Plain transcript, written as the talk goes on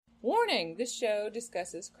Warning! This show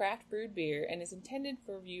discusses craft brewed beer and is intended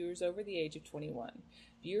for viewers over the age of 21.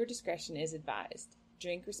 Viewer discretion is advised.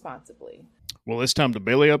 Drink responsibly. Well, it's time to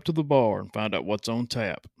belly up to the bar and find out what's on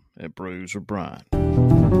tap at Brews with Brian.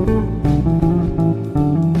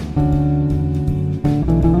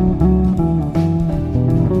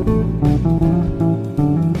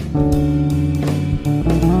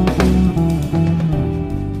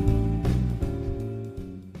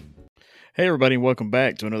 Hey everybody, and welcome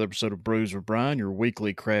back to another episode of Brews with Brian, your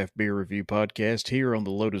weekly craft beer review podcast here on the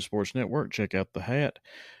Lotus Sports Network. Check out the hat.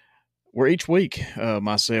 Where each week,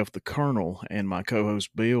 myself, the Colonel, and my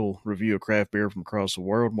co-host Bill review a craft beer from across the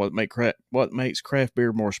world. What makes craft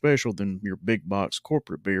beer more special than your big box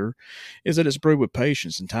corporate beer is that it's brewed with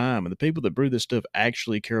patience and time, and the people that brew this stuff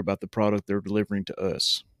actually care about the product they're delivering to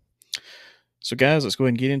us. So guys, let's go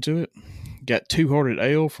ahead and get into it. Got Two Hearted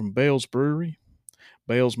Ale from Bell's Brewery.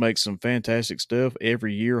 Bell's makes some fantastic stuff.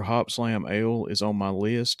 Every year, Hop Slam Ale is on my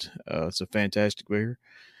list. It's a fantastic beer.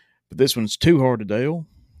 But this one's Two Hearted Ale.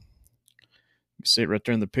 You see it right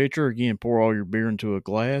there in the picture. Again, pour all your beer into a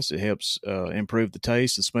glass. It helps improve the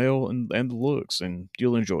taste, the smell, and the looks, and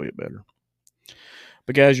you'll enjoy it better.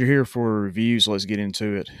 But guys, you're here for reviews. So let's get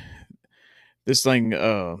into it. This thing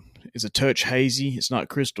is a touch hazy. It's not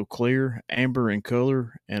crystal clear, amber in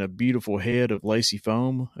color, and a beautiful head of lacy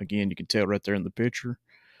foam. Again, you can tell right there in the picture.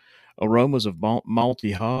 Aromas of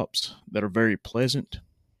malty hops that are very pleasant.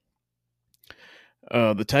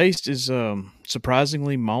 The taste is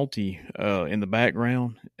surprisingly malty in the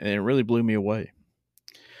background, and it really blew me away.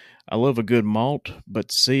 I love a good malt, but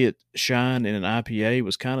to see it shine in an IPA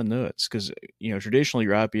was kind of nuts because, traditionally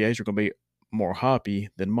your IPAs are going to be more hoppy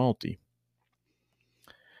than malty.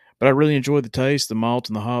 But I really enjoyed the taste. The malt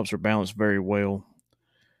and the hops are balanced very well.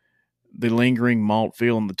 The lingering malt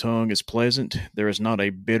feel on the tongue is pleasant. There is not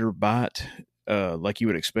a bitter bite like you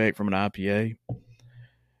would expect from an IPA.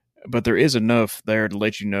 But there is enough there to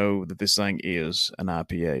let you know that this thing is an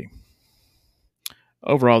IPA.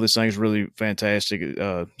 Overall, this thing is really fantastic.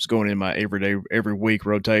 It's going in my every week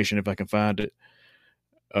rotation if I can find it.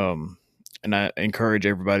 And I encourage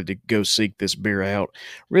everybody to go seek this beer out.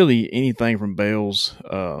 Really, anything from Bell's,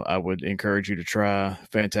 I would encourage you to try.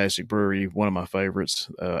 Fantastic brewery, one of my favorites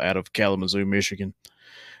out of Kalamazoo, Michigan.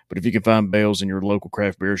 But if you can find Bell's in your local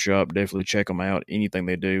craft beer shop, definitely check them out. Anything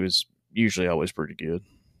they do is usually always pretty good.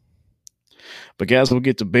 But guys, we'll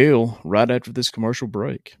get to Bill right after this commercial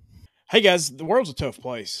break. Hey guys, the world's a tough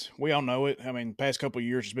place. We all know it. I mean, the past couple of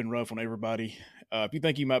years has been rough on everybody. If you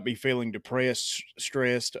think you might be feeling depressed,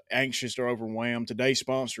 stressed, anxious, or overwhelmed, today's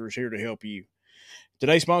sponsor is here to help you.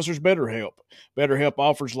 Today's sponsor is BetterHelp. BetterHelp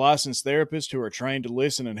offers licensed therapists who are trained to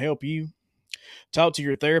listen and help you. Talk to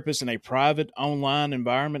your therapist in a private, online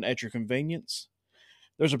environment at your convenience.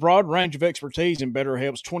 There's a broad range of expertise in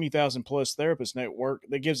BetterHelp's 20,000-plus therapist network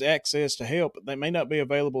that gives access to help that may not be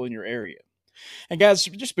available in your area. And guys,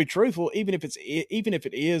 just be truthful, even if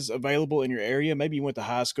it is available in your area, maybe you went to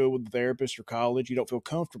high school with a therapist or college, you don't feel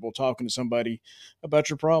comfortable talking to somebody about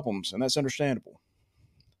your problems, and that's understandable.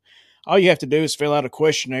 All you have to do is fill out a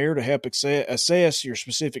questionnaire to help assess your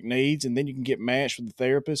specific needs, and then you can get matched with the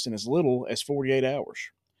therapist in as little as 48 hours.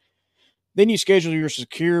 Then you schedule your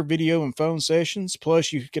secure video and phone sessions,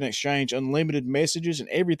 plus you can exchange unlimited messages, and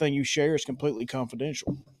everything you share is completely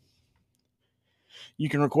confidential. You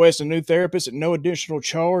can request a new therapist at no additional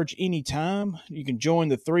charge anytime. You can join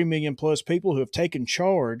the 3 million plus people who have taken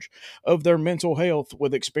charge of their mental health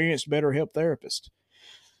with experienced BetterHelp therapists.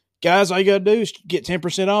 Guys, all you got to do is get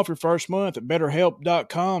 10% off your first month at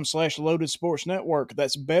betterhelp.com/LoadedSportsNetwork.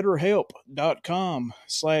 That's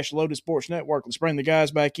betterhelp.com/LoadedSportsNetwork. Let's bring the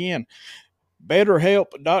guys back in.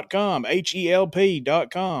 BetterHelp.com,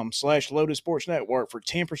 HELP.com/LoadedSportsNetwork for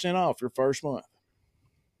 10% off your first month.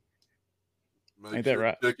 Ain't that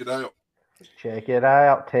right? Check it out. Check it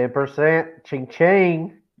out. 10%. Ching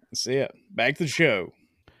ching. That's it. Back to the show.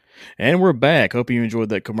 And we're back. Hope you enjoyed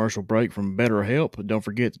that commercial break from BetterHelp. Don't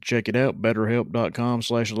forget to check it out,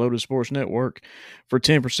 betterhelp.com/LoadedSportsNetwork for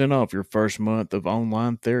 10% off your first month of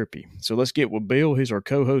online therapy. So let's get with Bill. He's our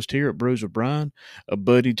co-host here at Brews with Brian, a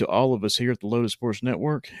buddy to all of us here at the Lotus Sports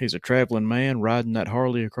Network. He's a traveling man riding that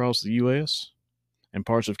Harley across the U.S. and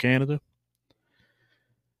parts of Canada.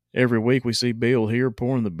 Every week we see Bill here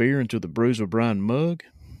pouring the beer into the Brews with Brian mug.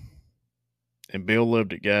 And Bill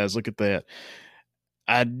loved it, guys. Look at that.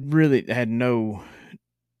 I really had no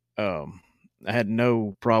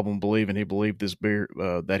problem believing he believed this beer,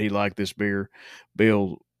 that he liked this beer.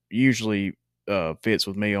 Bill usually fits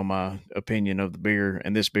with me on my opinion of the beer,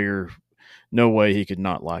 and this beer, no way he could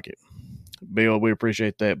not like it. Bill, we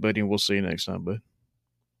appreciate that, buddy, and we'll see you next time, bud.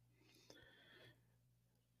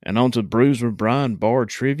 And on to Brews with Brian bar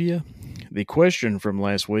trivia. The question from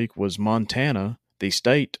last week was Montana, the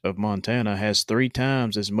state of Montana, has 3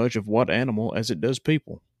 times as much of what animal as it does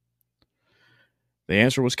people? The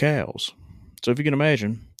answer was cows. So if you can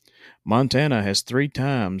imagine, Montana has 3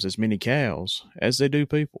 times as many cows as they do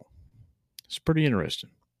people. It's pretty interesting.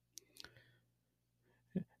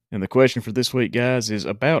 And the question for this week, guys, is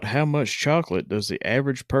about how much chocolate does the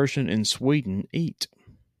average person in Sweden eat?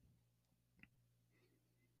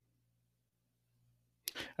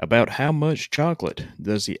 About how much chocolate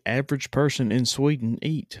does the average person in Sweden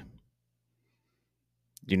eat?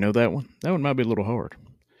 Do you know that one? That one might be a little hard.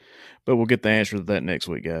 But we'll get the answer to that next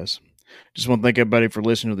week, guys. Just want to thank everybody for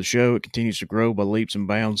listening to the show. It continues to grow by leaps and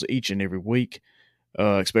bounds each and every week.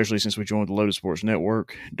 Especially since we joined the Lotus Sports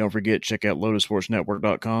Network. Don't forget, check out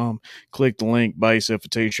lotusportsnetwork.com. Click the link, buy yourself a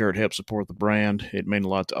t-shirt, help support the brand. It meant a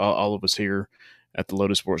lot to all of us here at the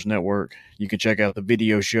Lotus Sports Network. You can check out the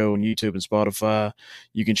video show on YouTube and Spotify.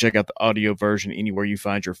 You can check out the audio version anywhere you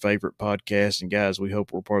find your favorite podcast. And guys, we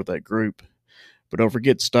hope we're part of that group. But don't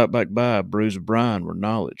forget to stop back by Brews with Brian, where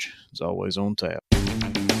knowledge is always on tap.